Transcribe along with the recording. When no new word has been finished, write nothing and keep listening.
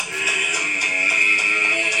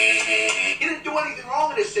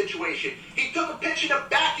situation. He took a pitch in the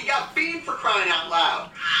back. He got beamed for crying out loud.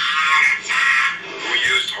 Who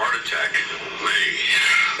used heart attack? Me.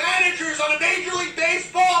 Managers on a Major League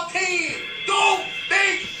Baseball team don't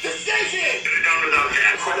make decisions. Get it done without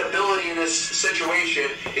that. Credibility in this situation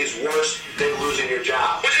is worse than losing your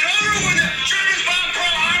job. Was it over when the Germans bombed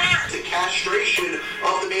Pearl Harbor? The castration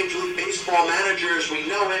of the Major League Baseball managers, we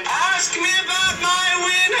know it. Ask me about my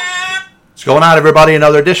winner. What's going on, everybody?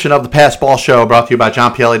 Another edition of the Passball Show brought to you by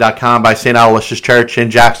JohnPielli.com, by St. Aloysius Church in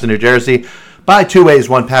Jackson, New Jersey, by Two Ways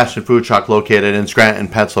One Passion Food Truck located in Scranton,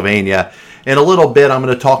 Pennsylvania. In a little bit, I'm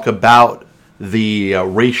going to talk about the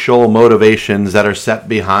racial motivations that are set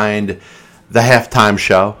behind the halftime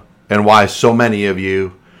show and why so many of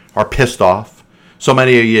you are pissed off. So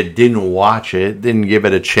many of you didn't watch it, didn't give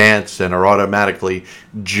it a chance, and are automatically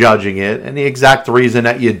judging it, and the exact reason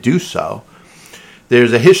that you do so.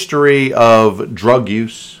 There's a history of drug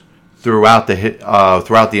use throughout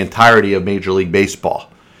the entirety of Major League Baseball,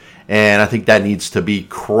 and I think that needs to be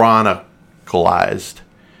chronicalized.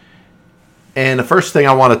 And the first thing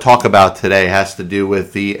I want to talk about today has to do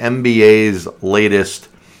with the NBA's latest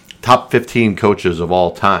top 15 coaches of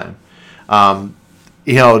all time.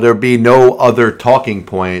 There'd be no other talking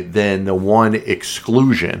point than the one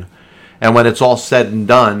exclusion. And when it's all said and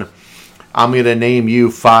done, I'm going to name you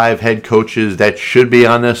 5 head coaches that should be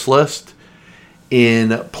on this list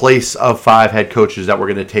in place of 5 head coaches that we're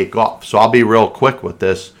going to take off. So I'll be real quick with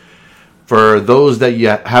this. For those that you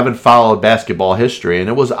haven't followed basketball history, and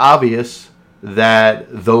it was obvious that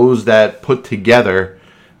those that put together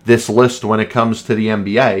this list when it comes to the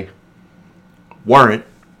NBA weren't.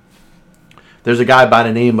 There's a guy by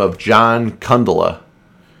the name of John Kundala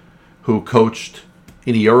who coached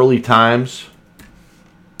in the early times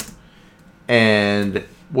and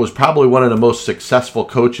was probably one of the most successful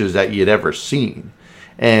coaches that you'd ever seen.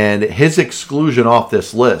 And his exclusion off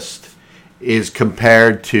this list is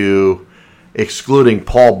compared to excluding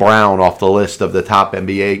Paul Brown off the list of the top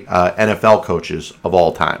NFL coaches of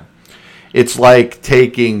all time. It's like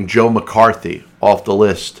taking Joe McCarthy off the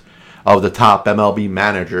list of the top MLB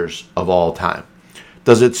managers of all time.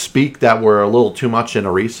 Does it speak that we're a little too much in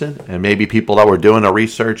a recent, and maybe people that were doing the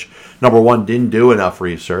research, number one, didn't do enough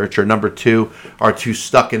research, or number two, are too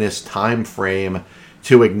stuck in this time frame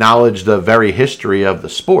to acknowledge the very history of the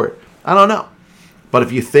sport? I don't know. But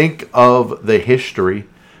if you think of the history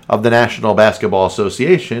of the National Basketball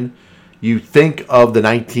Association, you think of the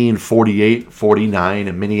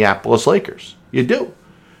 1948-49 Minneapolis Lakers. You do.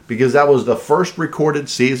 Because that was the first recorded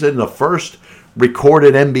season, the first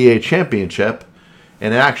recorded NBA championship,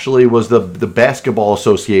 and it actually was the Basketball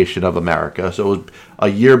Association of America. So it was a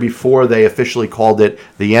year before they officially called it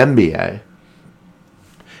the NBA.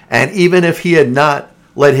 And even if he had not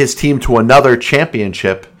led his team to another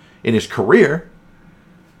championship in his career,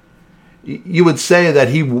 you would say that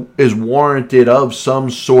he is warranted of some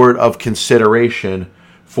sort of consideration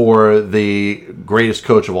for the greatest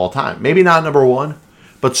coach of all time. Maybe not number one,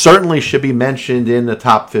 but certainly should be mentioned in the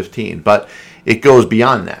top 15. But it goes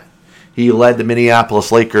beyond that. He led the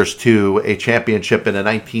Minneapolis Lakers to a championship in the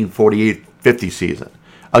 1948-50 season.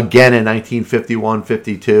 Again in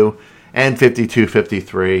 1951-52 and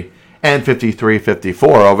 52-53 and 53-54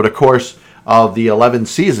 over the course of the 11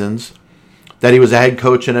 seasons that he was a head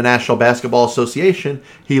coach in the National Basketball Association.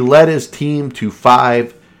 He led his team to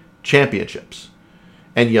 5 championships.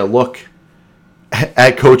 And you look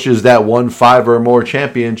at coaches that won 5 or more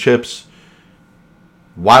championships,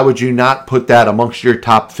 why would you not put that amongst your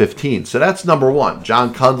top 15? So that's number one.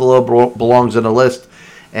 John Kundala belongs in the list,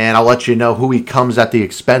 and I'll let you know who he comes at the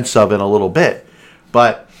expense of in a little bit.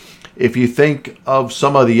 But if you think of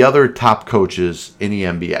some of the other top coaches in the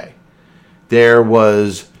NBA, there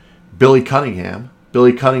was Billy Cunningham.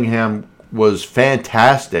 Billy Cunningham was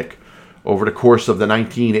fantastic over the course of the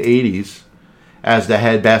 1980s as the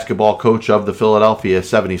head basketball coach of the Philadelphia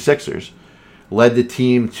 76ers. Led the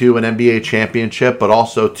team to an NBA championship, but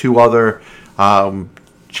also 2 other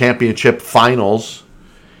championship finals.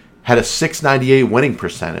 Had a .698 winning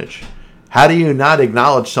percentage. How do you not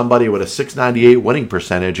acknowledge somebody with a .698 winning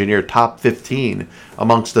percentage in your top 15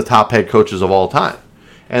 amongst the top head coaches of all time?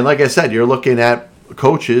 And like I said, you're looking at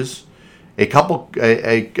coaches, a couple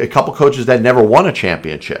coaches that never won a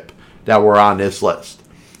championship that were on this list.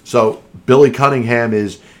 So Billy Cunningham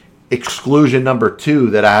is exclusion number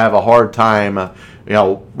 2 that I have a hard time,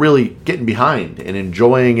 really getting behind and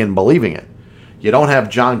enjoying and believing it. You don't have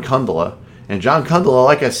John Kundala, and John Kundala,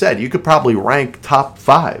 like I said, you could probably rank top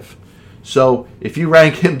 5. So if you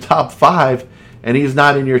rank him top 5 and he's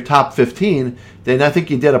not in your top 15, then I think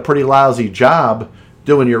you did a pretty lousy job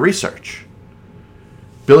doing your research.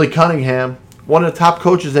 Billy Cunningham one of the top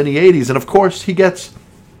coaches in the 80s. And, of course, he gets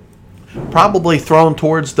probably thrown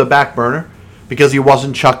towards the back burner because he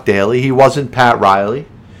wasn't Chuck Daly. He wasn't Pat Riley.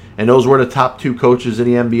 And those were the top two coaches in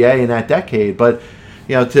the NBA in that decade. But,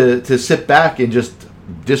 to sit back and just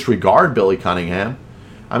disregard Billy Cunningham,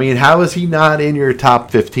 I mean, how is he not in your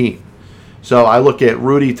top 15? So I look at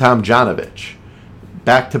Rudy Tomjanovich,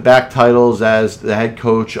 back-to-back titles as the head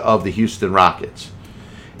coach of the Houston Rockets.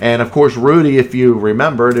 And, of course, Rudy, if you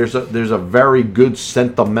remember, there's a very good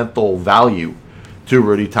sentimental value to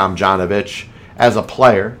Rudy Tomjanovich as a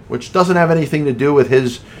player, which doesn't have anything to do with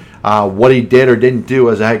his what he did or didn't do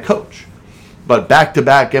as a head coach. But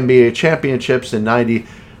back-to-back NBA championships in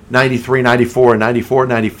 93, 94, and 94,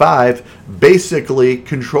 95, basically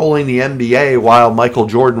controlling the NBA while Michael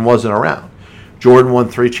Jordan wasn't around. Jordan won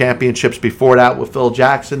 3 championships before that with Phil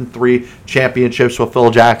Jackson, 3 championships with Phil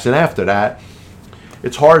Jackson after that.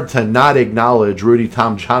 It's hard to not acknowledge Rudy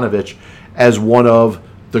Tomjanovich as one of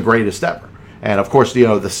the greatest ever. And, of course,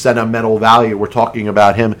 the sentimental value, we're talking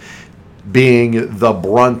about him being the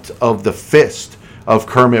brunt of the fist of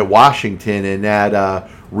Kermit Washington in that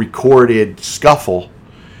recorded scuffle.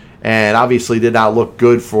 And obviously did not look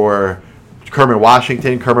good for Kermit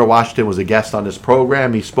Washington. Kermit Washington was a guest on this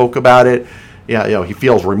program. He spoke about it. He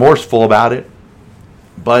feels remorseful about it.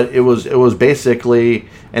 But it was basically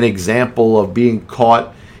an example of being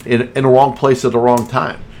caught in the wrong place at the wrong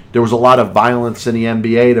time. There was a lot of violence in the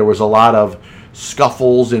NBA. There was a lot of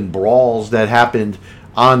scuffles and brawls that happened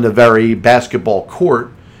on the very basketball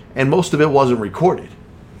court, and most of it wasn't recorded.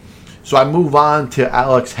 So I move on to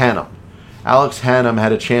Alex Hannum. Alex Hannum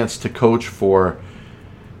had a chance to coach for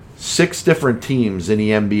 6 different teams in the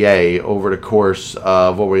NBA over the course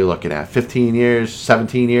of, what were you looking at, 15 years,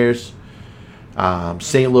 17 years?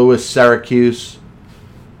 St. Louis, Syracuse,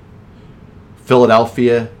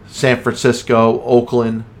 Philadelphia, San Francisco,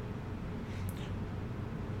 Oakland,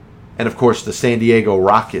 and of course the San Diego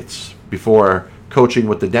Rockets before coaching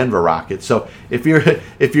with the Denver Rockets. So if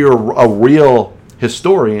you're a real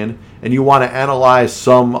historian and you want to analyze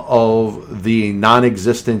some of the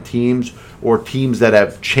non-existent teams or teams that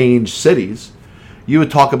have changed cities, you would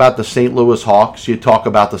talk about the St. Louis Hawks, you'd talk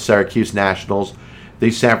about the Syracuse Nationals, the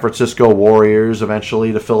San Francisco Warriors,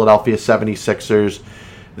 eventually the Philadelphia 76ers,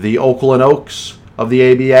 the Oakland Oaks of the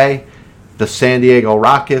ABA, the San Diego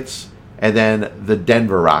Rockets, and then the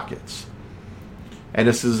Denver Rockets. And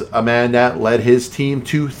this is a man that led his team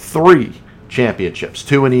to 3 championships,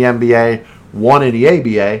 2 in the NBA, 1 in the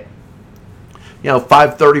ABA.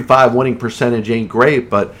 .535 winning percentage ain't great,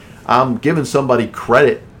 but I'm giving somebody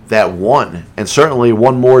credit that won, and certainly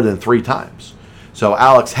won more than 3 times. So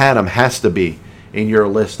Alex Hannum has to be in your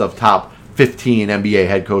list of top 15 NBA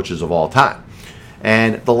head coaches of all time.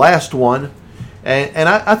 And the last one, and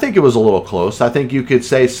I think it was a little close. I think you could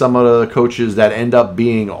say some of the coaches that end up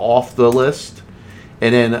being off the list,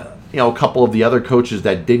 and then a couple of the other coaches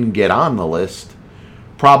that didn't get on the list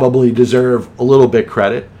probably deserve a little bit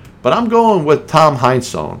credit. But I'm going with Tom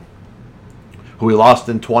Heinsohn, who he lost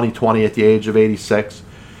in 2020 at the age of 86,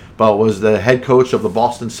 but was the head coach of the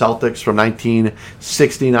Boston Celtics from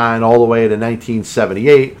 1969 all the way to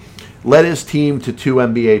 1978, led his team to 2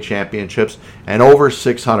 NBA championships and over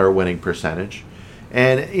 600 winning percentage.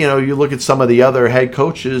 And, you look at some of the other head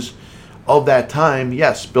coaches of that time,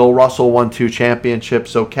 yes, Bill Russell won 2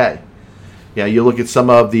 championships, okay. Yeah, you look at some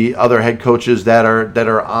of the other head coaches that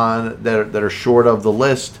are short of the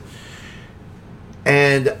list,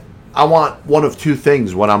 and I want one of 2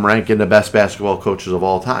 things when I'm ranking the best basketball coaches of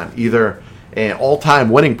all time. Either an all-time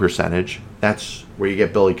winning percentage, that's where you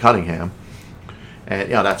get Billy Cunningham, and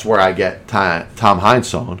that's where I get Tom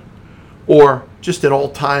Heinsohn, or just an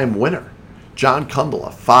all-time winner, John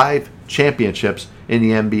Kundala, 5 championships in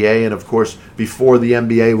the NBA, and of course, before the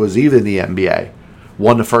NBA was even the NBA,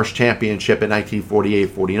 won the first championship in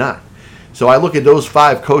 1948-49. So I look at those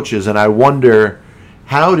 5 coaches and I wonder,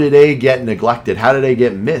 how did they get neglected? How did they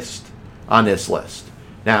get missed on this list?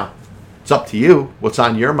 Now, it's up to you. What's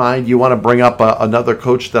on your mind? You want to bring up another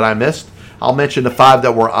coach that I missed? I'll mention the 5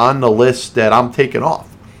 that were on the list that I'm taking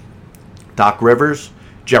off. Doc Rivers,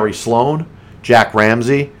 Jerry Sloan, Jack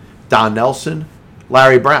Ramsey, Don Nelson,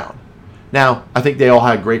 Larry Brown. Now, I think they all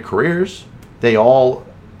had great careers. They all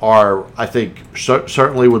are, I think,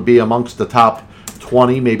 certainly would be amongst the top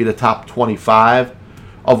 20, maybe the top 25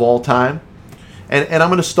 of all time. And I'm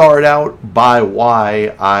going to start out by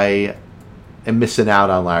why I am missing out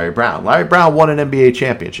on Larry Brown. Larry Brown won an NBA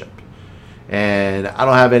championship. And I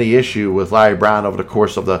don't have any issue with Larry Brown over the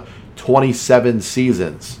course of the 27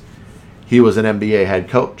 seasons he was an NBA head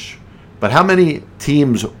coach. But how many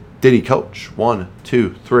teams did he coach? 1,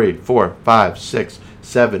 2, 3, 4, 5, 6,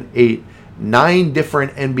 7, 8, 9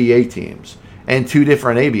 different NBA teams and 2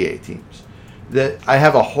 different ABA teams. That I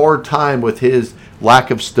have a hard time with his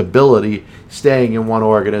lack of stability staying in one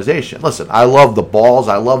organization. Listen, I love the balls.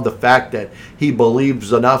 I love the fact that he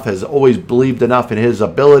believes enough, has always believed enough in his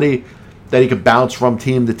ability that he could bounce from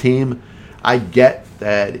team to team. I get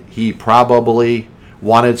that he probably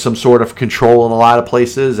wanted some sort of control in a lot of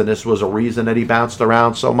places, and this was a reason that he bounced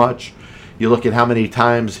around so much. You look at how many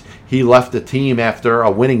times he left the team after a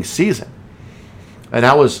winning season, and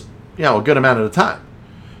that was, a good amount of the time.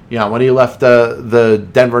 When he left the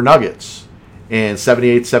Denver Nuggets in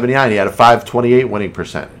 78-79, he had a .528 winning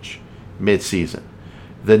percentage mid-season.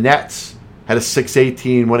 The Nets had a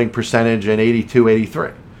 .618 winning percentage in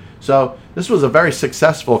 82-83. So this was a very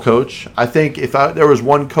successful coach. I think if there was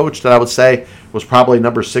one coach that I would say was probably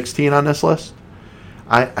number 16 on this list,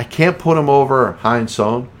 I can't put him over Heinz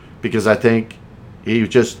Sohn, because I think he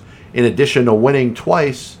just, in addition to winning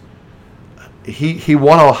twice, he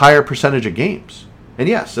won a higher percentage of games. And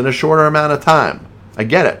yes, in a shorter amount of time. I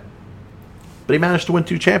get it. But he managed to win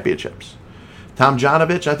 2 championships. Tom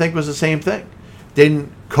Janovich, I think, was the same thing.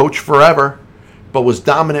 Didn't coach forever, but was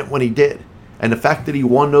dominant when he did. And the fact that he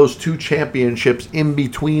won those 2 championships in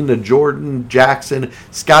between the Jordan, Jackson,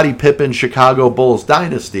 Scottie Pippen, Chicago Bulls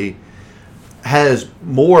dynasty has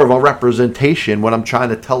more of a representation when I'm trying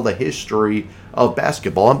to tell the history of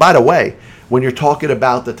basketball. And by the way, when you're talking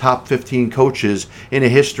about the top 15 coaches in the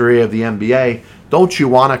history of the NBA, don't you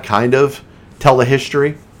want to kind of tell the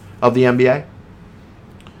history of the NBA?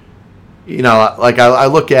 Like I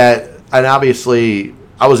look at, and obviously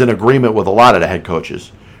I was in agreement with a lot of the head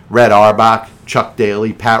coaches. Red Auerbach, Chuck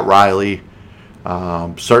Daly, Pat Riley,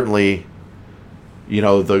 certainly,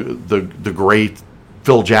 the great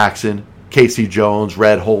Phil Jackson, Casey Jones,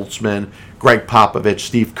 Red Holtzman, Greg Popovich,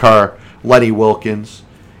 Steve Kerr, Lenny Wilkins,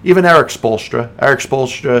 even Eric Spoelstra. Eric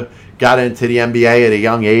Spoelstra got into the NBA at a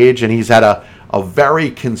young age, and he's had a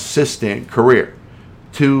very consistent career.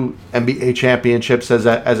 2 NBA championships as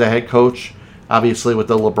a head coach, obviously with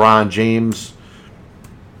the LeBron James,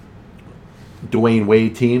 Dwayne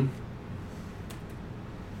Wade team.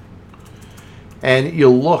 And you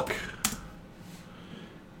look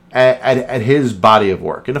at his body of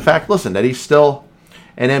work. And the fact, listen, that he's still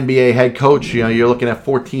an NBA head coach. You're looking at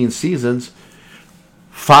 14 seasons,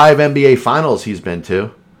 5 NBA finals he's been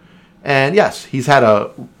to. And yes, he's had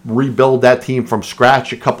to rebuild that team from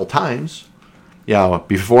scratch a couple times.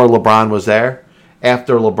 Before LeBron was there,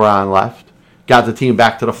 after LeBron left, got the team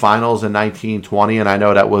back to the finals in 1920. And I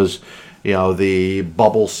know that was, the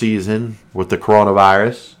bubble season with the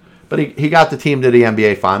coronavirus. But he got the team to the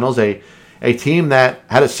NBA finals, a team that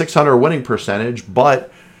had a .600 winning percentage,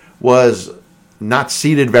 but was not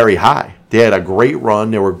seeded very high. They had a great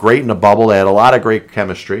run. They were great in the bubble. They had a lot of great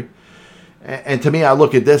chemistry. And to me, I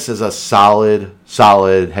look at this as a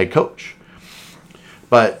solid head coach.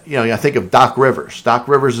 But, I think of Doc Rivers. Doc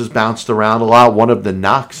Rivers has bounced around a lot. One of the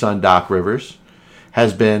knocks on Doc Rivers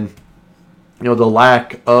has been, the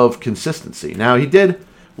lack of consistency. Now, he did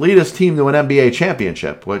lead his team to an NBA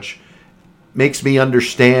championship, which makes me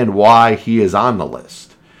understand why he is on the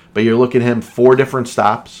list. But you're looking at him 4 different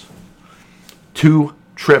stops, 2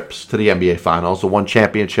 trips to the NBA Finals, the 1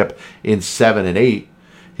 championship in 7 and 8.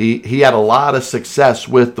 He had a lot of success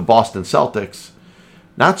with the Boston Celtics.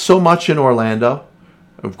 Not so much in Orlando.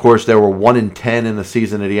 Of course, they were 1-10 in the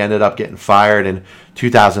season that he ended up getting fired in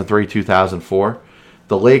 2003, 2004.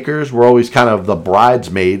 The Lakers were always kind of the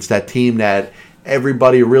bridesmaids, that team that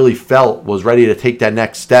everybody really felt was ready to take that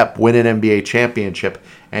next step, win an NBA championship,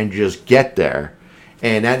 and just get there.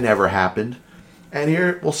 And that never happened. And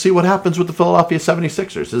here, we'll see what happens with the Philadelphia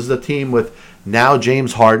 76ers. This is a team with now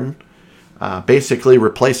James Harden, basically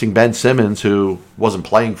replacing Ben Simmons, who wasn't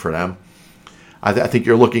playing for them. I think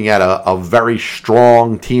you're looking at a very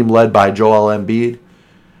strong team led by Joel Embiid.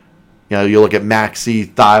 You look at Maxey,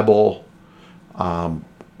 Thibault.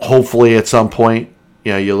 Hopefully, at some point,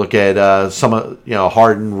 you look at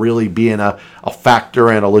Harden really being a factor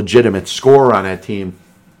and a legitimate scorer on that team.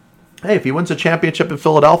 Hey, if he wins a championship in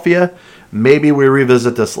Philadelphia, maybe we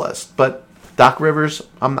revisit this list. But Doc Rivers,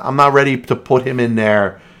 I'm not ready to put him in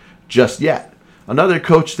there just yet. Another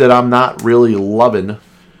coach that I'm not really loving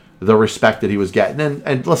the respect that he was getting.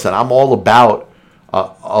 And listen, I'm all about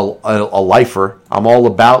a lifer. I'm all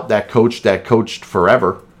about that coach that coached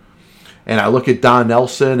forever. And I look at Don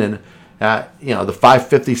Nelson and, the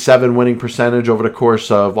 .557 winning percentage over the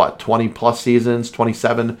course of, 20-plus seasons,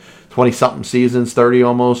 27, 20-something seasons, 30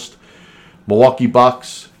 almost. Milwaukee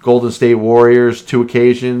Bucks, Golden State Warriors, 2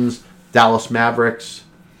 occasions, Dallas Mavericks,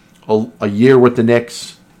 a year with the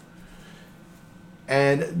Knicks.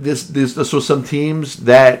 And this was some teams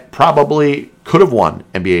that probably could have won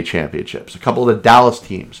NBA championships. A couple of the Dallas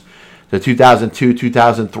teams, the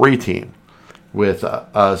 2002-2003 team with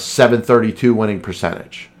a 732 winning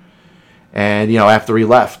percentage. And, after he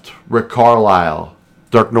left, Rick Carlisle,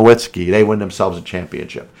 Dirk Nowitzki, they win themselves a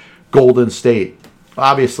championship. Golden State,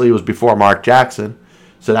 obviously it was before Mark Jackson,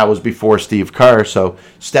 so that was before Steve Kerr. So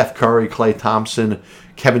Steph Curry, Klay Thompson,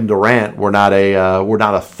 Kevin Durant were not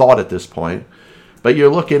a thought at this point. But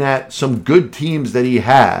you're looking at some good teams that he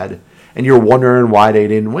had, and you're wondering why they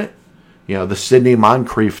didn't win. The Sidney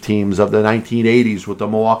Moncrief teams of the 1980s with the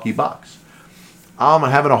Milwaukee Bucks. I'm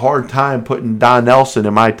having a hard time putting Don Nelson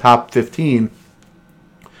in my top 15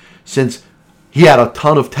 since he had a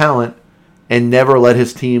ton of talent and never led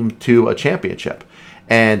his team to a championship.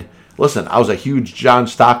 And listen, I was a huge John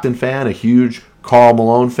Stockton fan, a huge Karl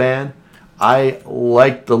Malone fan. I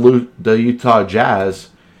liked the Utah Jazz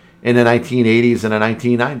in the 1980s and the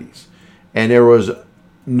 1990s. And there was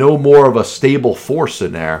no more of a stable force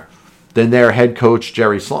in there than their head coach,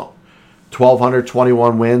 Jerry Sloan.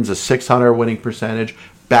 1,221 wins, a 600 winning percentage,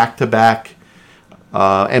 back-to-back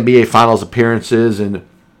NBA Finals appearances in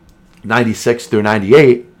 96 through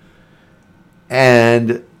 98.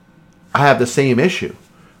 And I have the same issue.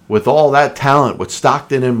 With all that talent, with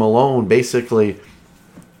Stockton and Malone, basically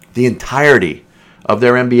the entirety of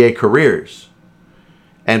their NBA careers,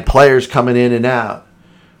 and players coming in and out,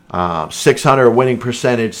 600 winning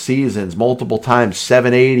percentage seasons, multiple times,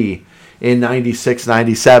 780 in 96,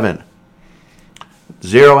 97.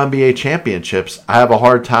 0 NBA championships. I have a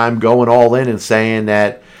hard time going all in and saying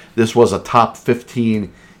that this was a top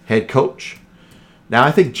 15 head coach. Now,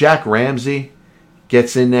 I think Jack Ramsey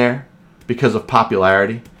gets in there because of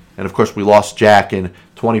popularity. And, of course, we lost Jack in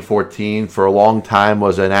 2014. For a long time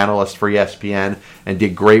was an analyst for ESPN and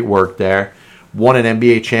did great work there. Won an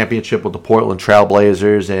NBA championship with the Portland Trail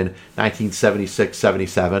Blazers in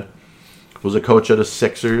 1976-77. Was a coach of the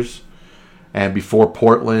Sixers. And before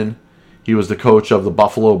Portland, he was the coach of the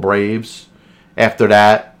Buffalo Braves. After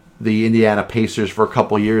that, the Indiana Pacers for a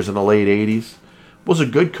couple years in the late 80s. Was a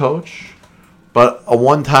good coach, but a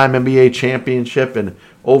one-time NBA championship and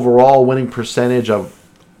overall winning percentage of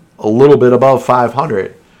a little bit above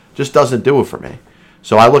 500 just doesn't do it for me.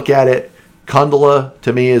 So I look at it, Kundala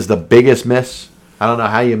to me is the biggest miss. I don't know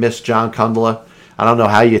how you miss John Kundala. I don't know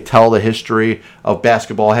how you tell the history of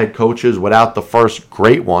basketball head coaches without the first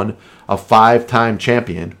great one, a 5-time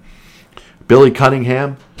champion. Billy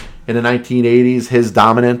Cunningham in the 1980s, his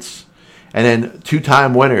dominance. And then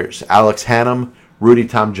 2-time winners, Alex Hannum, Rudy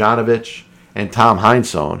Tomjanovich, and Tom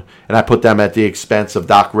Heinsohn. And I put them at the expense of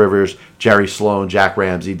Doc Rivers, Jerry Sloan, Jack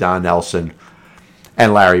Ramsey, Don Nelson,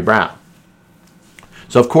 and Larry Brown.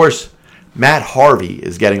 So, of course, Matt Harvey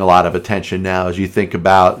is getting a lot of attention now as you think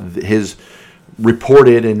about his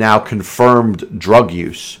reported and now confirmed drug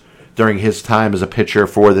use during his time as a pitcher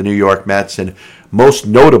for the New York Mets, and most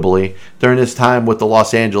notably during his time with the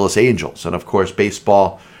Los Angeles Angels. And, of course,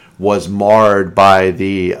 baseball was marred by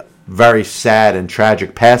the very sad and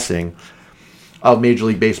tragic passing of Major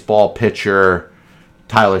League Baseball pitcher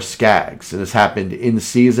Tyler Skaggs. And this happened in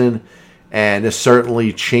season, and this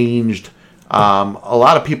certainly changed a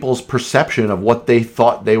lot of people's perception of what they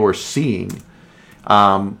thought they were seeing.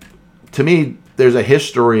 To me, there's a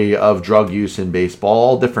history of drug use in baseball,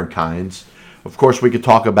 all different kinds. Of course, we could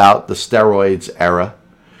talk about the steroids era.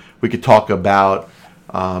 We could talk about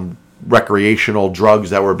recreational drugs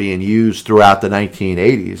that were being used throughout the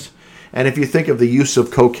 1980s. And if you think of the use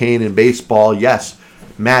of cocaine in baseball, yes,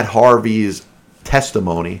 Matt Harvey's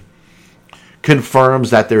testimony confirms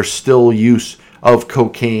that there's still use of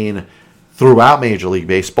cocaine throughout Major League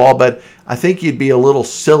Baseball, but I think you'd be a little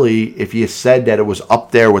silly if you said that it was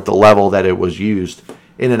up there with the level that it was used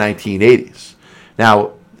in the 1980s.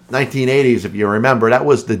 Now, 1980s, if you remember, that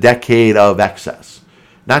was the decade of excess.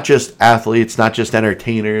 Not just athletes, not just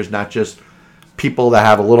entertainers, not just people that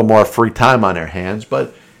have a little more free time on their hands,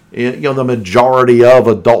 but the majority of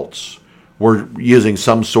adults were using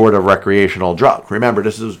some sort of recreational drug. Remember,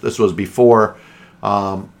 this was before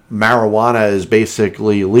marijuana is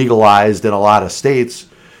basically legalized in a lot of states.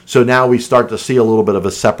 So now we start to see a little bit of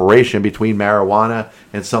a separation between marijuana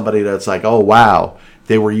and somebody that's like, oh, wow,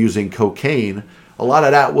 they were using cocaine. A lot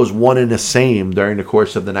of that was one and the same during the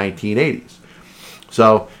course of the 1980s.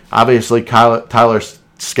 So obviously Tyler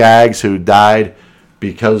Skaggs, who died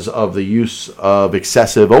because of the use of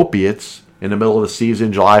excessive opiates in the middle of the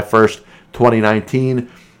season, July 1st,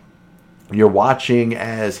 2019, you're watching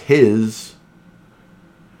as his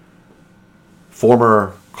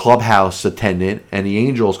former clubhouse attendant and the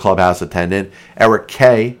Angels clubhouse attendant, Eric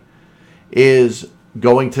Kay, is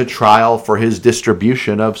going to trial for his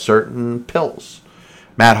distribution of certain pills.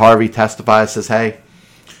 Matt Harvey testifies, says, hey,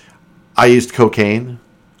 I used cocaine.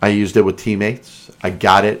 I used it with teammates. I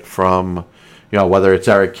got it from, whether it's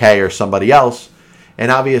Eric Kay or somebody else.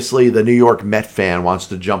 And obviously the New York Met fan wants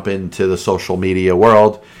to jump into the social media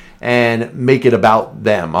world and make it about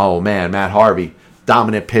them. Oh, man, Matt Harvey,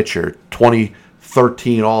 dominant pitcher,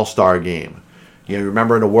 2013 All-Star game.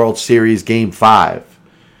 Remember in the World Series Game 5.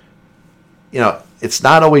 It's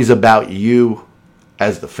not always about you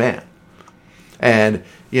as the fan. And,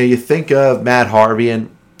 you think of Matt Harvey, and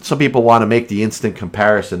some people want to make the instant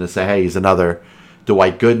comparison and say, hey, he's another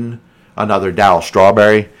Dwight Gooden, another Darryl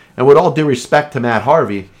Strawberry. And with all due respect to Matt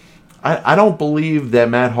Harvey, I don't believe that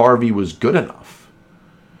Matt Harvey was good enough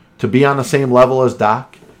to be on the same level as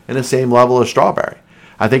Doc and the same level as Strawberry.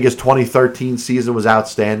 I think his 2013 season was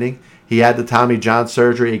outstanding. He had the Tommy John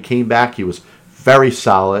surgery. He came back. He was very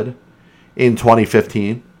solid in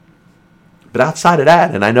 2015. But outside of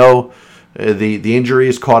that, and I know the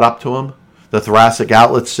injuries caught up to him, the thoracic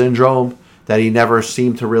outlet syndrome that he never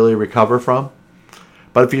seemed to really recover from.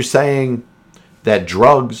 But if you're saying that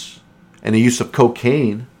drugs and the use of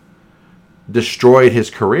cocaine destroyed his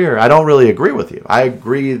career, I don't really agree with you. I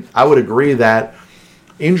would agree that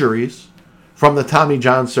injuries from the Tommy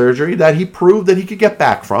John surgery that he proved that he could get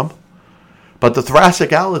back from. But the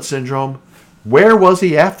thoracic outlet syndrome, where was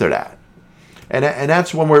he after that? And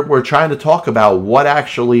that's when we're trying to talk about what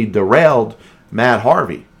actually derailed Matt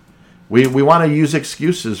Harvey. We want to use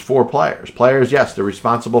excuses for players. Players, yes, they're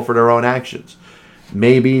responsible for their own actions.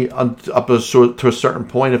 Maybe up to a certain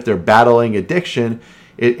point, if they're battling addiction,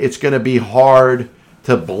 it's going to be hard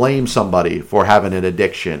to blame somebody for having an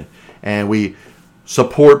addiction. And we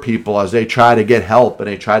support people as they try to get help and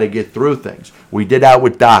they try to get through things. We did that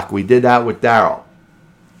with Doc. We did that with Darryl.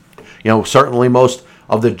 Certainly most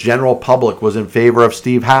of the general public was in favor of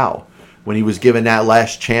Steve Howe when he was given that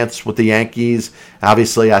last chance with the Yankees.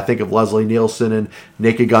 Obviously, I think of Leslie Nielsen and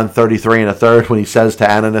Naked Gun 33 1/3 when he says to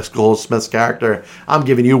Anna Nicole Smith's character, I'm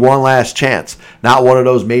giving you one last chance. Not one of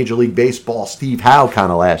those Major League Baseball Steve Howe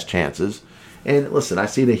kind of last chances. And listen, I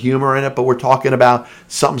see the humor in it, but we're talking about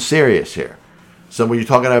something serious here. So when you're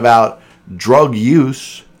talking about drug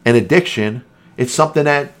use and addiction, it's something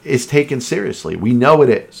that is taken seriously. We know it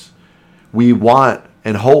is. We want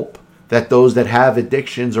and hope that those that have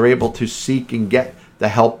addictions are able to seek and get the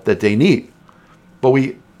help that they need. But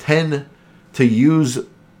we tend to use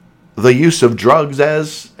the use of drugs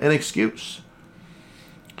as an excuse.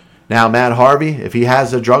 Now, Matt Harvey, if he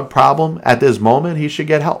has a drug problem at this moment, he should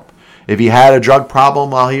get help. If he had a drug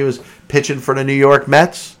problem while he was pitching for the New York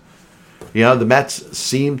Mets, the Mets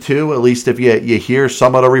seem to, at least if you hear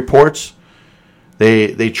some of the reports,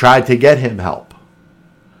 they tried to get him help.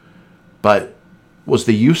 But was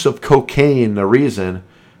the use of cocaine the reason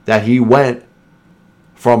that he went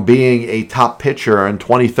from being a top pitcher in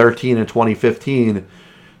 2013 and 2015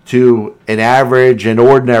 to an average and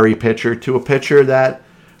ordinary pitcher to a pitcher that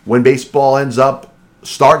when baseball ends up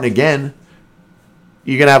starting again,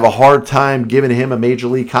 you're going to have a hard time giving him a major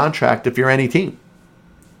league contract if you're any team?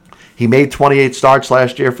 He made 28 starts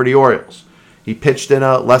last year for the Orioles. He pitched in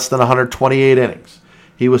less than 128 innings.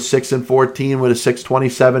 He was 6-14 with a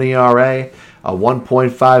 6.27 ERA, a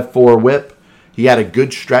 1.54 WHIP. He had a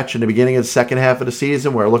good stretch in the beginning of the second half of the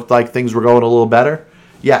season where it looked like things were going a little better.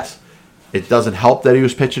 Yes, it doesn't help that he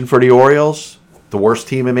was pitching for the Orioles, the worst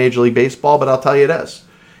team in Major League Baseball, but I'll tell you this.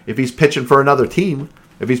 If he's pitching for another team,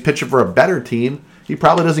 if he's pitching for a better team, he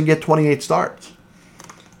probably doesn't get 28 starts.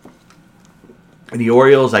 And the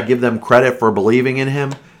Orioles, I give them credit for believing in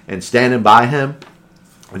him and standing by him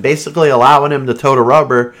and basically allowing him to toe the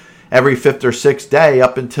rubber every fifth or sixth day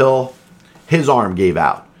up until his arm gave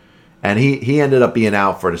out. And he ended up being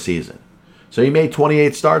out for the season. So he made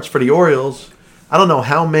 28 starts for the Orioles. I don't know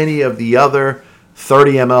how many of the other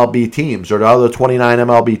 30 MLB teams or the other 29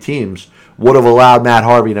 MLB teams would have allowed Matt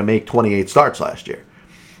Harvey to make 28 starts last year.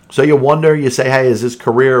 So you wonder, you say, hey, is his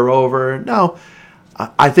career over? No.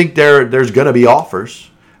 I think there's going to be offers.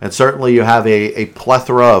 And certainly you have a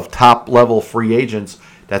plethora of top-level free agents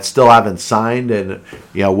that still haven't signed and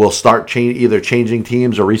will start either changing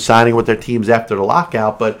teams or re-signing with their teams after the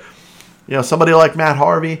lockout. But somebody like Matt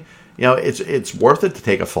Harvey, it's worth it to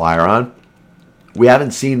take a flyer on. We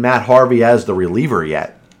haven't seen Matt Harvey as the reliever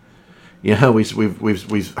yet.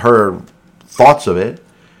 We've heard thoughts of it.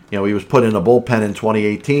 He was put in a bullpen in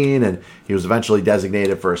 2018, and he was eventually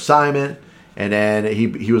designated for assignment. And then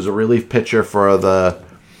he was a relief pitcher for the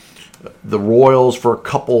Royals for a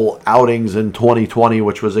couple outings in 2020,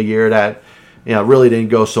 which was a year that really didn't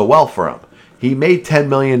go so well for him. He made $10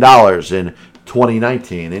 million in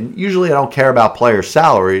 2019. And usually I don't care about player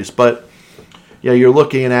salaries, but you're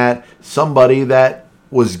looking at somebody that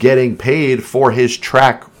was getting paid for his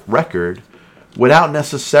track record without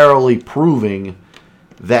necessarily proving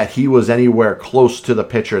that he was anywhere close to the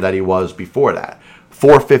pitcher that he was before that.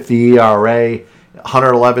 4.50 ERA,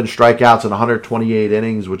 111 strikeouts in 128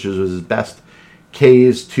 innings, which is his best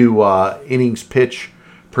Ks to innings pitch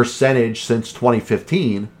percentage since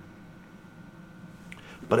 2015.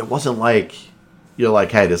 But it wasn't like you're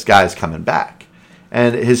like, hey, this guy's coming back.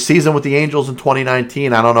 And his season with the Angels in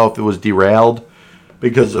 2019, I don't know if it was derailed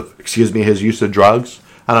because of, his use of drugs.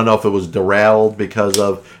 I don't know if it was derailed because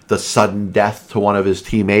of the sudden death to one of his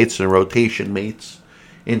teammates and rotation mates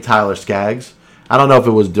in Tyler Skaggs. I don't know if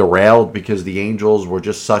it was derailed because the Angels were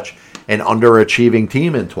just such an underachieving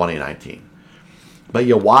team in 2019. But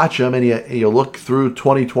you watch him and you look through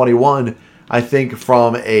 2021, I think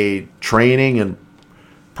from a training and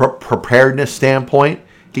preparedness standpoint,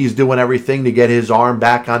 he's doing everything to get his arm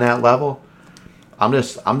back on that level. I'm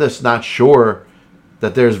just not sure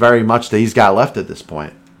that there's very much that he's got left at this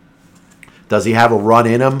point. Does he have a run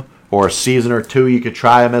in him or a season or two you could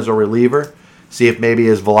try him as a reliever? See if maybe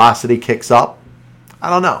his velocity kicks up? I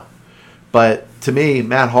don't know. But to me,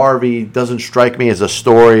 Matt Harvey doesn't strike me as a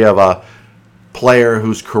story of a player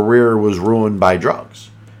whose career was ruined by drugs.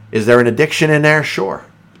 Is there an addiction in there? Sure.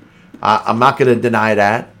 I'm not going to deny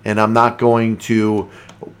that, and I'm not going to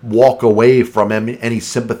walk away from any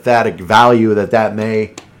sympathetic value that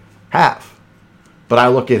may have. But I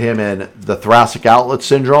look at him in the thoracic outlet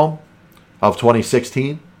syndrome of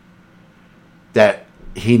 2016 that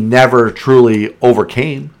he never truly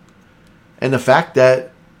overcame. And the fact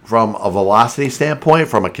that from a velocity standpoint,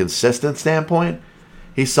 from a consistent standpoint,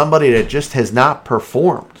 he's somebody that just has not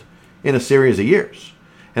performed in a series of years.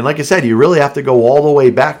 And like I said, you really have to go all the way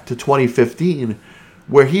back to 2015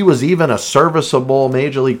 where he was even a serviceable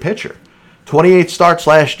major league pitcher. 28 starts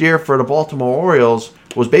last year for the Baltimore Orioles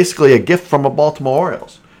was basically a gift from the Baltimore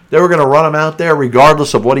Orioles. They were going to run him out there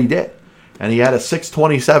regardless of what he did. And he had a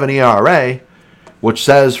 6.27 ERA, which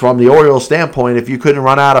says from the Orioles standpoint, if you couldn't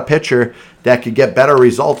run out a pitcher that could get better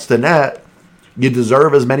results than that, you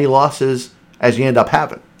deserve as many losses as you end up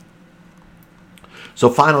having. So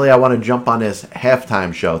finally, I want to jump on this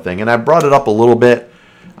halftime show thing. And I brought it up a little bit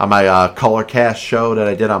on my Colorcast show that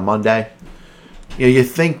I did on Monday. You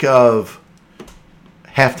think of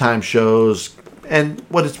halftime shows and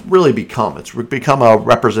what it's really become. It's become a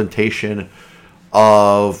representation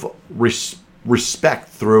of respect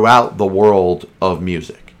throughout the world of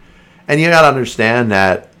music. And you got to understand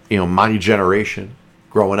that, my generation,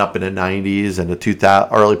 growing up in the 90s and the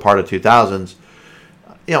early part of 2000s,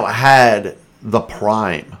 had the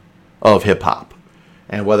prime of hip-hop.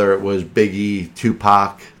 And whether it was Biggie,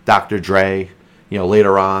 Tupac, Dr. Dre,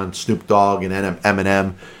 later on Snoop Dogg and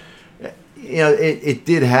Eminem, it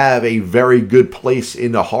did have a very good place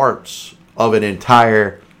in the hearts of an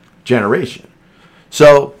entire generation.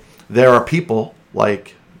 So there are people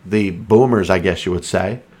like the boomers, I guess you would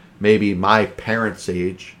say, maybe my parents'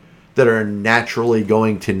 age, that are naturally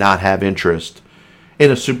going to not have interest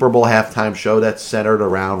in a Super Bowl halftime show that's centered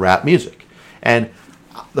around rap music. And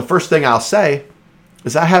the first thing I'll say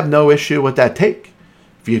is I have no issue with that take.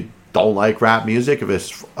 If you don't like rap music, if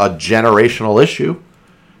it's a generational issue,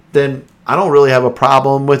 then I don't really have a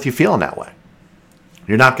problem with you feeling that way.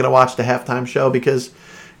 You're not going to watch the halftime show because,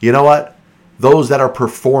 you know what? Those that are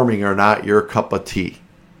performing are not your cup of tea.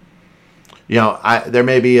 There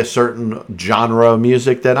may be a certain genre of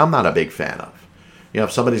music that I'm not a big fan of.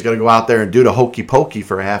 If somebody's going to go out there and do the hokey pokey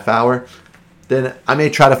for a half hour, then I may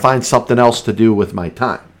try to find something else to do with my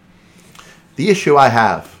time. The issue I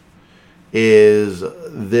have is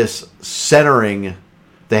this centering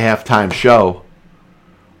the halftime show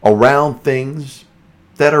around things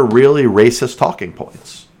that are really racist talking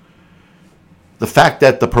points. The fact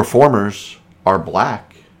that the performers are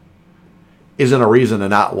black isn't a reason to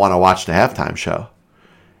not want to watch the halftime show.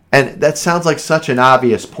 And that sounds like such an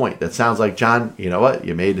obvious point. That sounds like, John, you know what?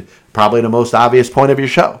 You made probably the most obvious point of your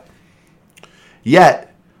show.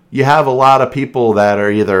 Yet, you have a lot of people that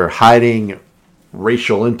are either hiding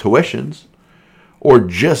racial intuitions or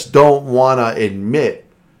just don't want to admit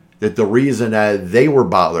that the reason that they were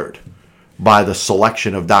bothered by the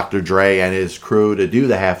selection of Dr. Dre and his crew to do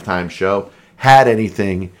the halftime show had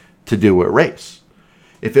anything to do with race.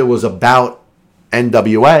 If it was about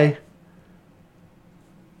NWA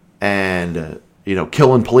and,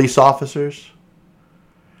 killing police officers,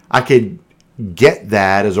 I could get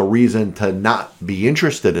that as a reason to not be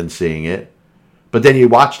interested in seeing it. But then you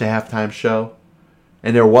watch the halftime show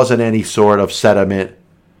and there wasn't any sort of sentiment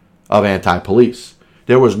of anti-police.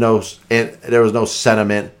 There was no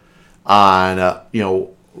sentiment on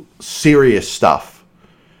serious stuff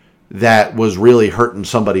that was really hurting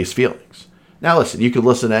somebody's feelings. Now listen, you could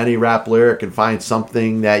listen to any rap lyric and find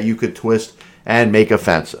something that you could twist and make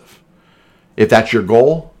offensive. If that's your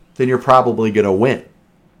goal, then you're probably going to win.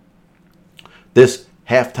 This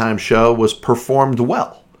halftime show was performed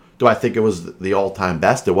well. Do I think it was the all-time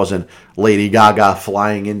best? It wasn't Lady Gaga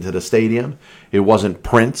flying into the stadium. It wasn't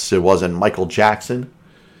Prince. It wasn't Michael Jackson.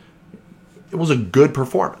 It was a good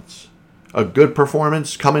performance. A good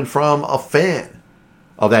performance coming from a fan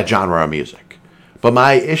of that genre of music. But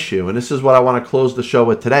my issue, and this is what I want to close the show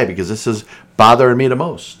with today because this is bothering me the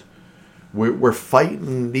most. We're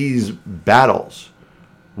fighting these battles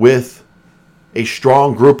with a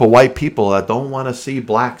strong group of white people that don't want to see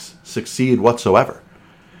blacks succeed whatsoever.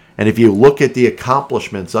 And if you look at the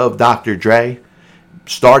accomplishments of Dr. Dre,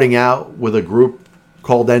 starting out with a group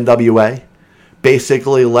called NWA,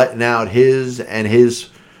 basically letting out his and his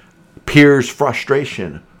peers'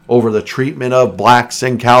 frustration over the treatment of blacks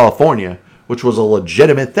in California, which was a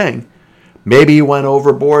legitimate thing. Maybe he went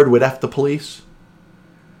overboard with F the police,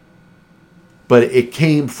 but it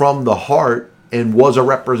came from the heart and was a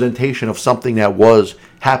representation of something that was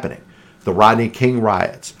happening. The Rodney King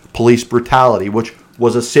riots, police brutality, which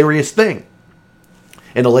was a serious thing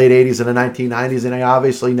in the late 80s and the 1990s, and I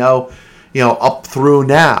obviously know, up through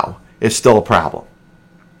now is still a problem.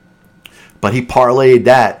 But he parlayed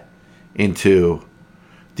that into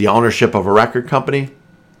the ownership of a record company,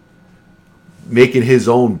 making his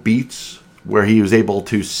own beats where he was able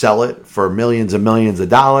to sell it for millions and millions of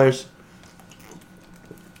dollars.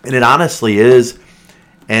 And it honestly is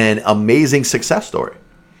an amazing success story.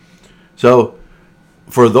 So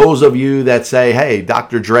for those of you that say, hey,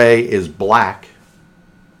 Dr. Dre is black,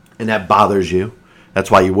 and that bothers you, that's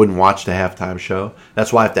why you wouldn't watch the halftime show.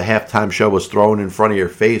 That's why if the halftime show was thrown in front of your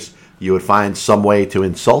face, you would find some way to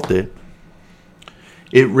insult it.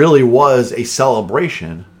 It really was a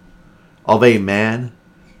celebration of a man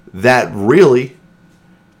that really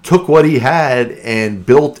took what he had and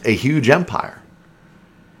built a huge empire.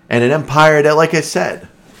 And an empire that, like I said,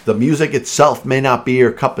 the music itself may not be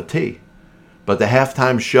your cup of tea, but the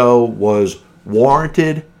halftime show was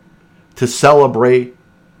warranted to celebrate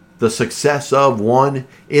the success of one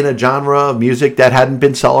in a genre of music that hadn't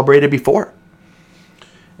been celebrated before.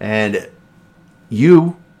 And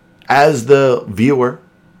you, as the viewer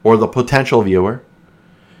or the potential viewer,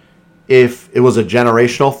 if it was a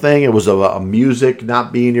generational thing, it was a music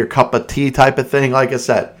not being your cup of tea type of thing, like I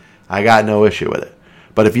said, I got no issue with it.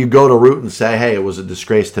 But if you go to root and say, hey, it was a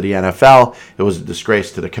disgrace to the NFL, it was a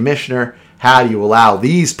disgrace to the commissioner, how do you allow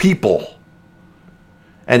these people?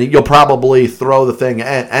 And you'll probably throw the thing,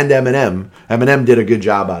 and Eminem. Eminem did a good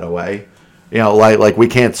job, by the way. Like we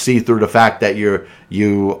can't see through the fact that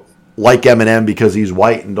you like Eminem because he's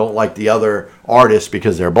white and don't like the other artists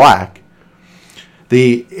because they're black.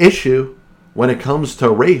 The issue when it comes to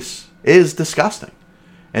race is disgusting.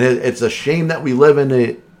 And it's a shame that we live in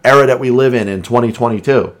the era that we live in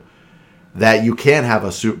 2022, that you can't have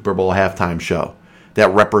a Super Bowl halftime show that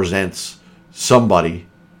represents somebody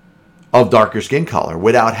of darker skin color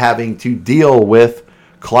without having to deal with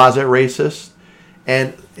closet racists.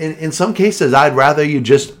 And in some cases, I'd rather you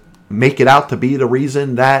just make it out to be the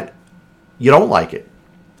reason that you don't like it.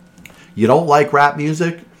 You don't like rap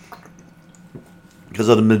music because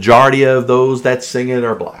of the majority of those that sing it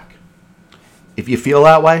are black. If you feel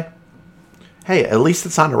that way, hey, at least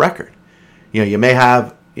it's on the record. You may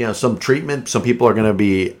have some treatment. Some people are going to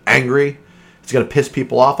be angry. It's going to piss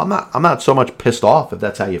people off. I'm not so much pissed off if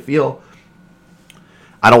that's how you feel.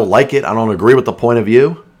 I don't like it. I don't agree with the point of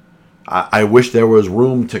view. I wish there was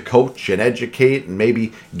room to coach and educate and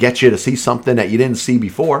maybe get you to see something that you didn't see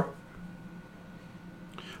before.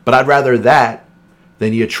 But I'd rather that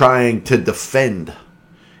than you trying to defend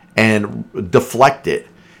and deflect it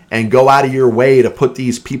and go out of your way to put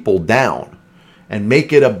these people down and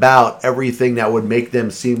make it about everything that would make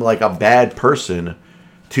them seem like a bad person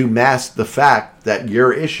to mask the fact that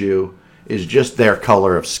your issue is just their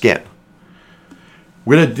color of skin.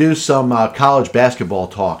 We're going to do some college basketball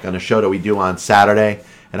talk on a show that we do on Saturday.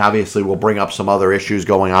 And obviously we'll bring up some other issues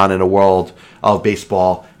going on in the world of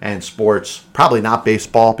baseball and sports. Probably not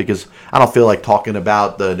baseball because I don't feel like talking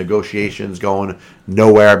about the negotiations going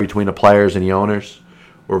nowhere between the players and the owners.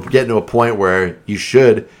 We're getting to a point where you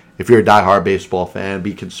should, if you're a diehard baseball fan,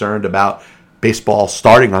 be concerned about baseball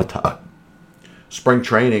starting on time. Spring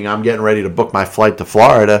training, I'm getting ready to book my flight to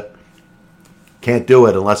Florida. Can't do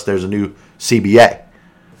it unless there's a new CBA.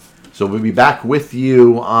 So we'll be back with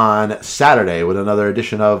you on Saturday with another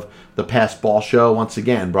edition of the Pass Ball Show, once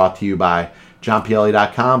again brought to you by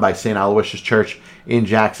JohnPielli.com, by St. Aloysius Church in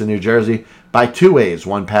Jackson, New Jersey, by Two Ways,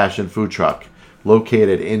 One Passion Food Truck,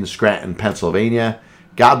 located in Scranton, Pennsylvania.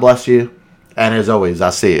 God bless you, and as always,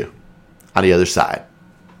 I'll see you on the other side.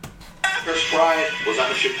 Chris Bryant was on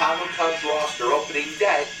the Chicago Cubs roster opening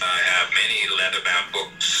day. I have many leather-bound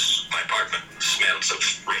books. My apartment smells of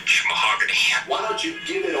rich mahogany. Why don't you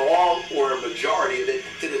give it all or a majority of it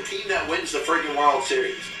to the team that wins the friggin' World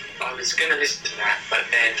Series? I was going to listen to that, but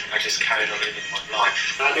then I just carried on living my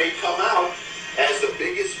life. I may come out as the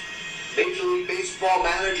biggest Major League Baseball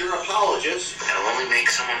manager apologist. That'll only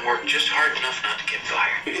make someone work just hard enough not to get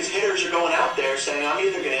fired. Because hitters are going out there saying, I'm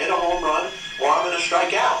either going to hit a home run or I'm going to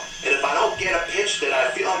strike out. And if I don't get a pitch that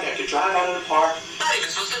I feel like I could drive out of the park, I'm not even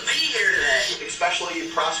supposed to be here today. especially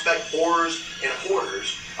prospect whores and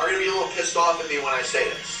hoarders, are going to be a little pissed off at me when I say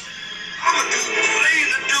this. I'm a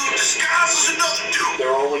laser dude disguised as another dude. There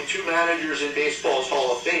are only two managers in baseball's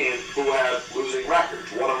Hall of Fame who have losing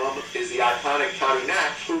records. One of them is the iconic Connie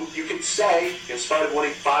Mack, who you could say, in spite of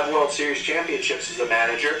winning 5 World Series championships as a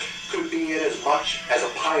manager, could be in as much as a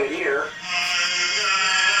pioneer.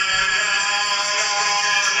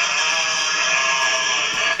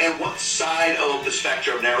 And what side of the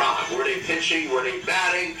spectrum they're on? Were they pitching? Were they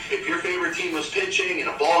batting? If your favorite team was pitching and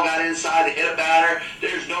a ball got inside to hit a batter,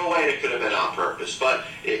 there's no way it could have been on purpose. But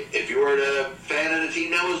if you were a fan of the team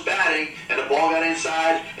that was batting and the ball got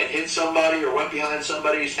inside and hit somebody or went behind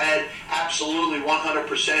somebody's head, absolutely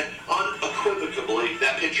 100%, unequivocally,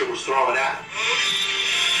 that pitcher was throwing at him.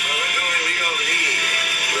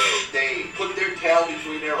 They put their tail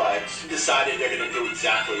between their legs and decided they're going to do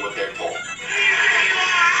exactly what they're told.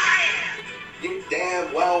 You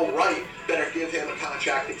damn well right better give him a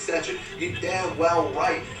contract extension. You damn well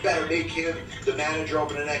right better make him the manager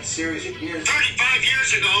over the next series of years. 35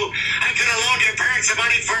 years ago, I could have loaned your parents the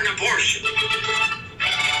money for an abortion.